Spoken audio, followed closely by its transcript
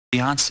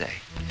Beyonce.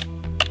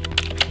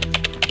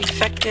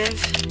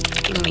 Effective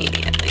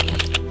immediately.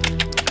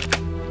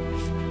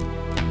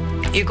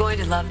 You're going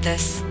to love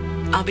this.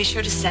 I'll be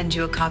sure to send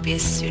you a copy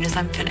as soon as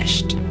I'm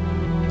finished.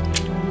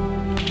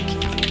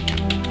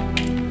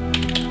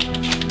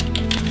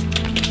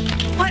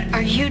 What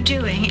are you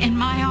doing in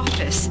my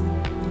office?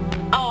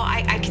 Oh,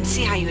 I can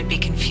see how you would be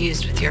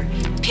confused with your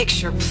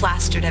picture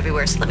plastered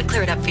everywhere, so let me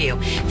clear it up for you.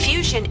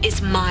 Fusion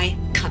is my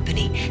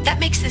company.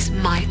 That makes this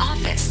my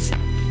office.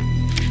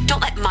 Don't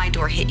let my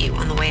door hit you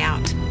on the way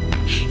out.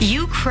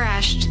 You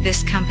crashed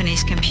this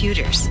company's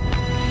computers.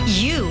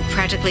 You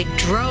practically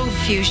drove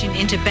Fusion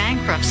into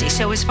bankruptcy.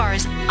 So as far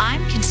as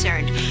I'm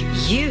concerned,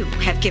 you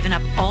have given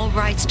up all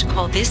rights to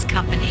call this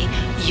company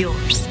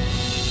yours.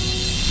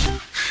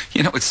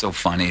 You know what's so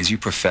funny is you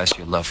profess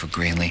your love for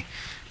Greenlee,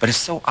 but it's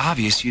so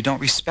obvious you don't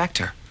respect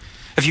her.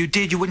 If you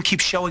did, you wouldn't keep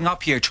showing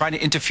up here trying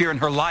to interfere in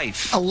her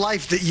life. A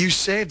life that you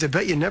saved. I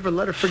bet you never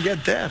let her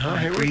forget that, huh,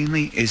 Hayward?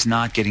 Greenlee is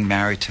not getting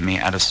married to me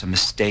out of some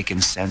mistaken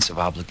sense of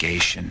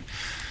obligation.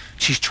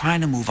 She's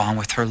trying to move on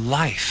with her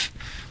life.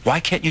 Why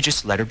can't you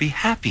just let her be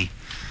happy?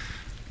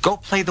 Go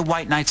play the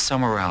White Knight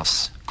somewhere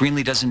else.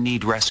 Greenlee doesn't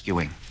need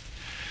rescuing.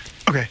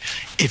 Okay,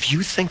 if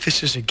you think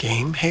this is a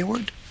game,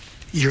 Hayward,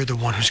 you're the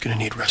one who's going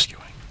to need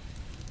rescuing.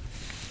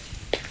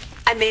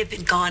 I may have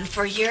been gone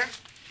for a year,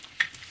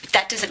 but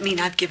that doesn't mean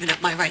I've given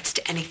up my rights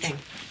to anything.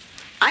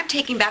 I'm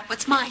taking back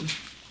what's mine,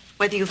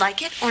 whether you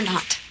like it or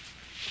not.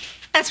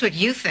 That's what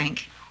you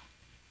think.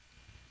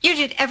 You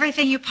did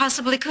everything you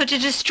possibly could to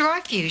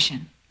destroy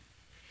Fusion.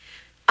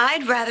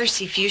 I'd rather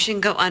see Fusion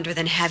go under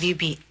than have you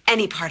be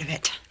any part of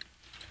it.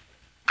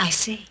 I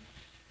see.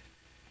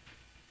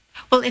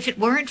 Well, if it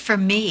weren't for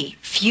me,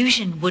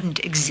 Fusion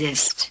wouldn't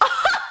exist.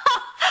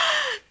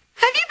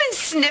 Have you been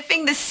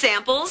sniffing the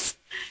samples?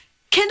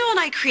 Kendall and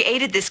I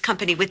created this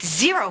company with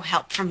zero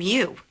help from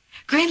you.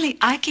 Greenlee,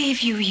 I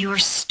gave you your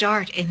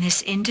start in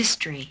this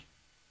industry.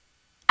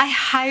 I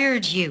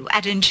hired you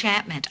at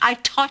Enchantment. I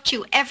taught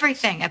you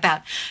everything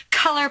about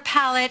color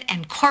palette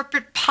and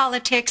corporate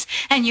politics,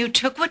 and you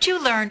took what you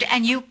learned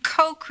and you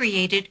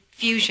co-created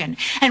Fusion.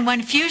 And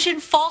when Fusion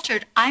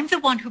faltered, I'm the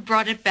one who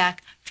brought it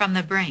back from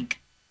the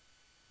brink.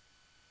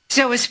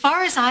 So as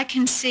far as I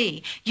can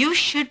see, you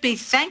should be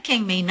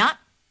thanking me, not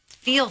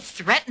feel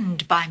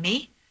threatened by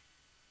me.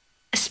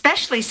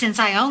 Especially since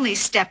I only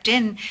stepped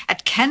in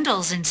at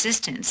Kendall's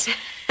insistence.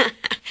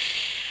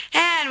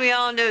 And we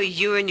all know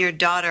you and your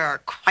daughter are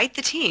quite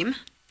the team.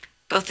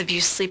 Both of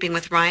you sleeping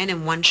with Ryan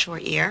in one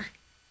short year.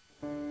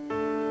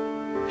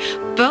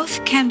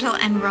 Both Kendall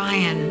and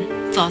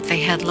Ryan thought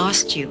they had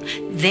lost you.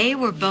 They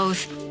were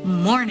both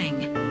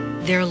mourning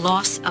their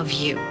loss of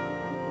you.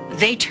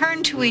 They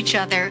turned to each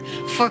other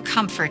for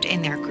comfort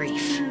in their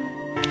grief.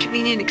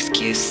 Convenient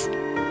excuse.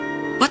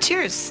 What's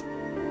yours?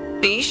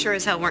 You sure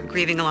as hell weren't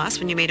grieving a loss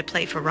when you made a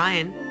play for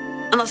Ryan.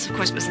 Unless, of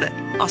course, it was the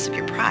loss of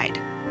your pride.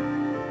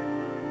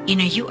 You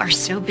know, you are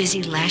so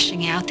busy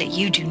lashing out that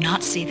you do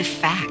not see the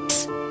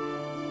facts.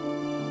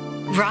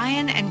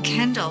 Ryan and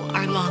Kendall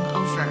are long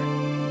over.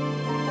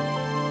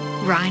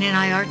 Ryan and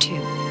I are too.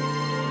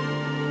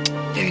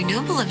 Very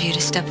noble of you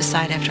to step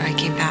aside after I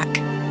came back.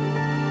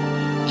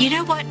 You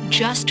know what?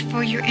 Just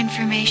for your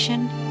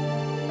information,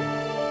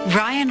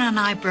 Ryan and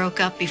I broke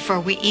up before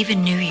we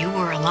even knew you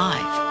were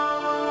alive.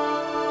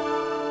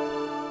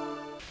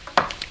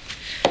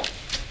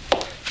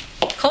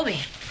 Colby,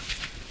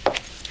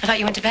 I thought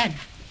you went to bed.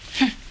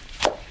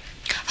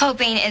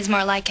 Hoping is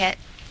more like it.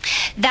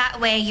 That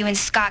way you and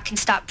Scott can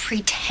stop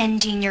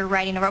pretending you're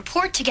writing a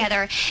report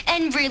together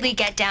and really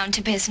get down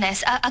to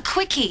business. A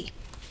quickie.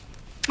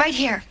 Right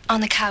here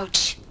on the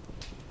couch.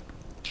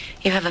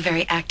 You have a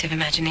very active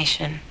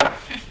imagination.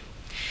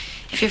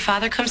 If your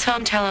father comes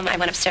home, tell him I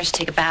went upstairs to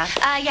take a bath.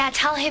 Yeah,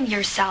 tell him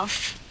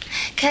yourself.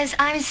 'Cause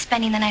I'm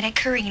spending the night at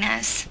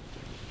Karina's.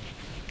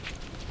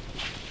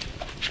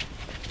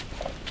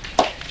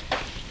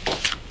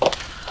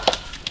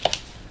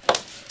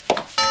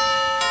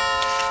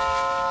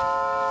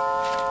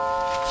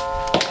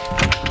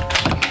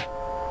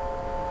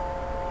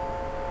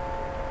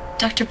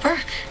 Dr.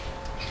 Burke,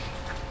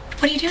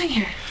 what are you doing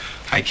here?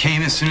 I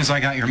came as soon as I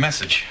got your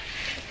message.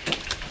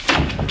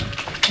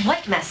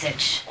 What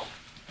message?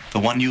 The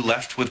one you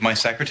left with my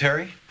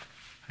secretary.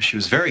 She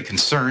was very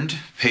concerned,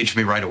 paged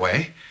me right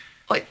away.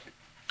 What?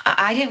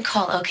 I didn't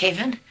call Oak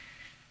Haven.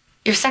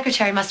 Your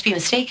secretary must be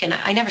mistaken.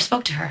 I never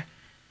spoke to her.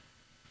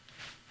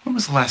 When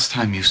was the last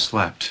time you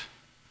slept?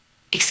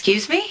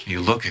 Excuse me?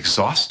 You look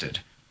exhausted.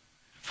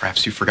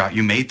 Perhaps you forgot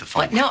you made the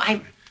phone. What? No,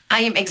 I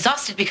am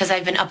exhausted because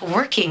I've been up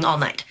working all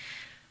night.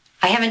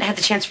 I haven't had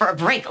the chance for a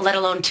break, let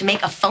alone to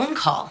make a phone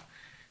call.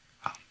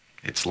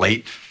 It's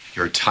late.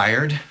 You're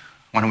tired.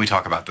 Why don't we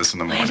talk about this in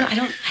the morning?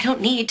 I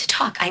don't need to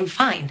talk. I'm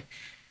fine.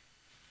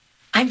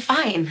 I'm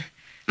fine.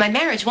 My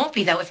marriage won't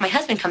be, though, if my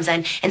husband comes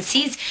in and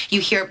sees you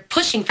here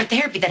pushing for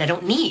therapy that I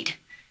don't need.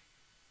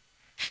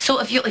 So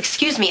if you'll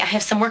excuse me, I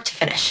have some work to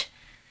finish.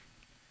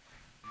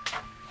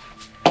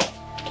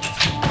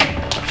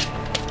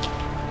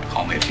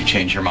 Call me if you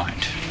change your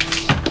mind.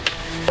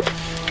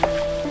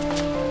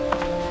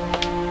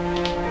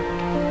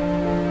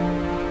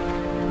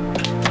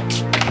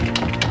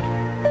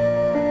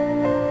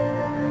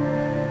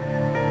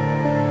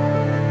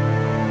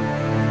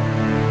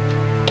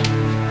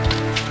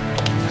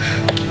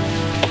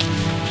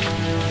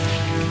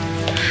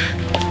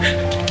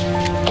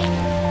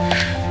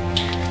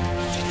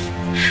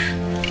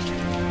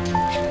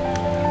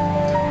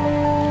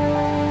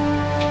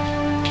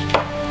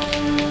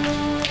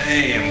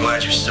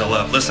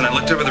 listen, I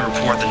looked over the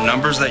report. The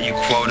numbers that you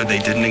quoted, they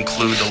didn't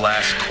include the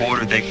last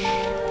quarter.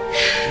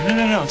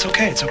 No, it's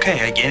okay. It's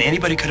okay. Again,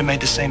 anybody could have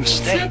made the same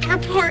mistake. It's not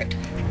the report.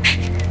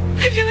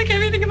 I feel like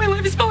everything in my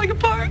life is falling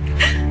apart.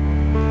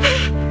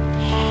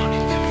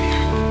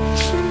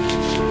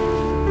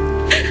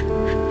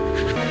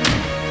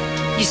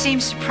 You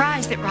seem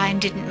surprised that Ryan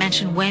didn't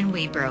mention when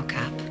we broke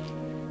up,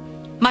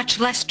 much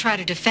less try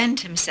to defend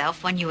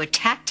himself when you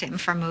attacked him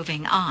for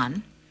moving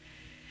on.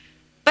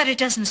 But it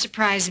doesn't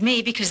surprise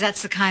me because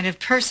that's the kind of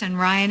person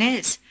Ryan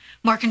is,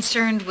 more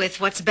concerned with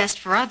what's best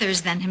for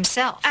others than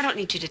himself. I don't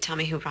need you to tell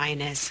me who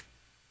Ryan is.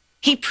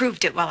 He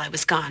proved it while I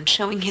was gone,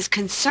 showing his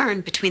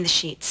concern between the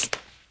sheets.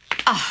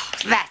 Oh,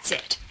 that's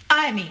it.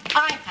 I mean,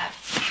 I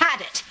have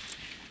had it.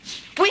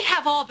 We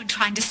have all been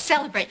trying to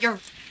celebrate your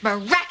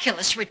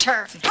miraculous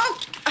return. Oh,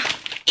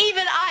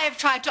 even I have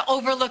tried to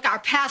overlook our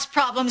past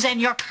problems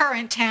and your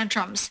current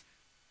tantrums.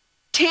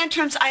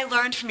 Tantrums I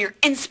learned from your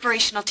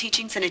inspirational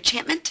teachings in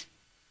enchantment?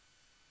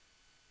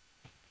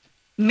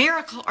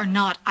 Miracle or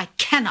not, I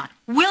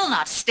will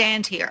not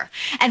stand here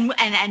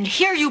and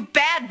hear you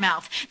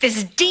badmouth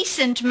this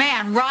decent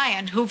man,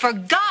 Ryan, who for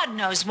God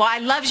knows why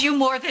loves you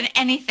more than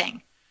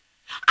anything.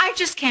 I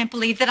just can't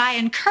believe that I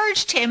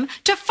encouraged him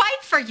to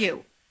fight for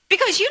you.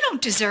 Because you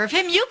don't deserve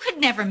him. You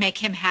could never make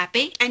him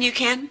happy. And you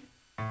can?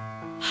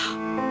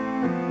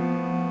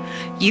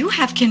 You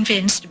have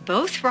convinced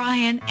both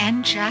Ryan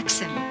and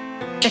Jackson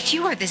that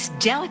you are this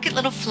delicate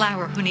little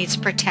flower who needs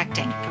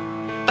protecting.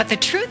 But the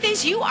truth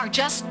is you are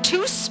just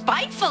too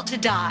spiteful to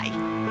die.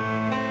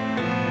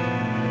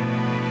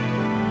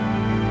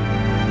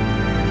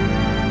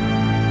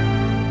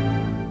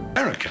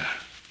 Erica,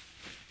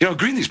 you know,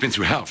 Greenlee's been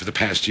through hell for the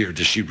past year.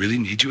 Does she really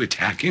need you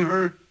attacking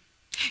her?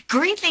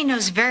 Greenlee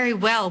knows very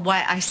well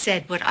why I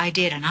said what I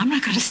did, and I'm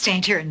not going to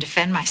stand here and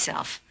defend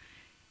myself.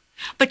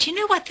 But you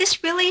know what?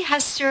 This really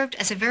has served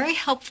as a very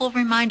helpful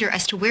reminder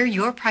as to where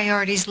your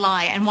priorities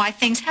lie and why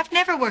things have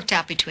never worked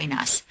out between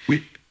us.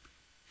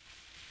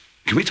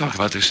 Can we talk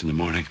about this in the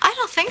morning? I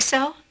don't think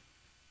so.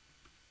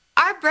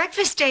 Our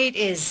breakfast date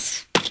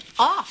is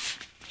off.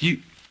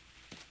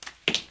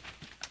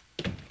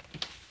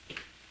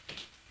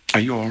 Are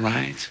you all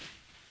right?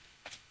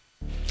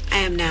 I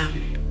am now.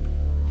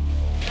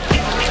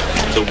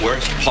 The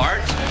worst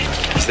part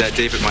is that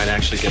David might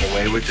actually get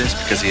away with this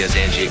because he has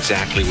Angie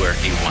exactly where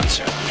he wants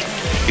her.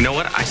 You know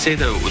what? I say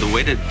the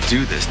way to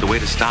do this, the way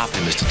to stop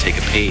him is to take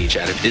a page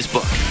out of his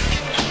book.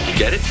 You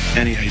get it?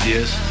 Any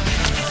ideas?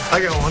 I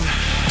got one,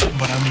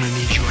 but I'm going to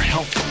need your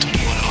help to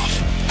pull it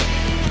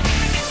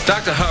off.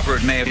 Dr.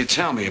 Hubbard may have... You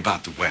tell me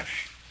about the wedding.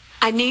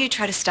 I knew you'd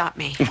try to stop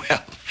me.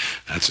 Well,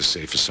 that's a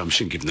safe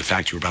assumption given the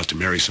fact you're about to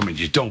marry someone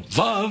you don't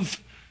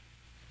love.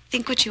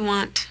 Think what you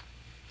want.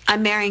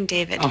 I'm marrying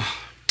David.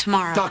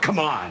 Tomorrow. Oh, come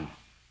on.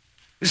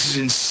 This is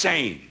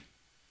insane.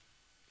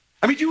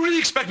 I mean, do you really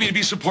expect me to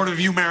be supportive of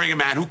you marrying a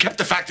man who kept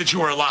the fact that you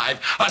were alive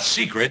a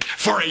secret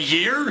for a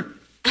year?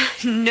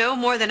 No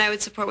more than I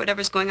would support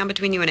whatever's going on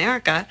between you and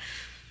Erica.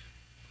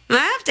 I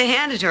have to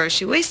hand it to her.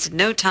 She wasted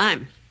no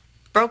time.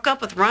 Broke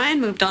up with Ryan,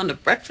 moved on to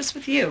breakfast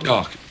with you.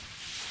 Oh,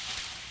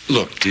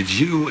 look, did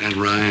you and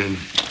Ryan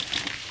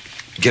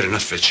get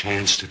enough of a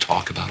chance to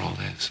talk about all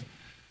this?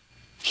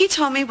 He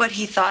told me what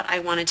he thought I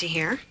wanted to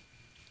hear,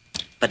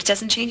 but it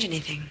doesn't change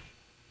anything.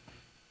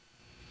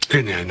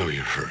 Greenlee, I know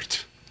you're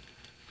hurt,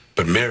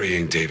 but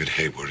marrying David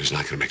Hayward is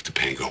not going to make the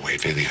pain go away.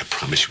 If anything, I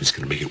promise you it's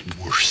going to make it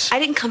worse. I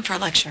didn't come for a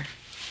lecture.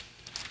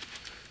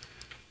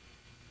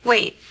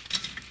 Wait.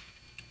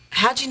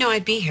 How'd you know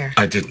I'd be here?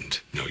 I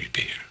didn't know you'd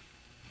be here.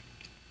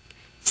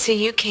 So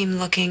you came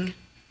looking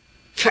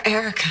for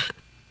Erica.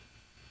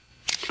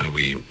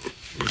 We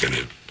were going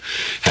to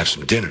have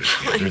some dinner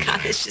together. Oh my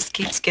God, this just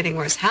keeps getting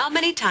worse. How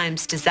many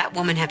times does that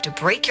woman have to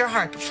break your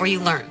heart before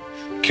you learn?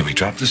 Can we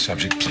drop the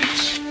subject,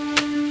 please?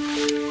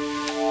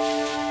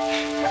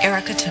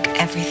 Erica took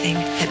everything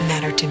that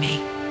mattered to me.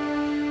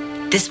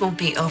 This won't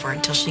be over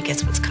until she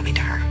gets what's coming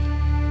to her.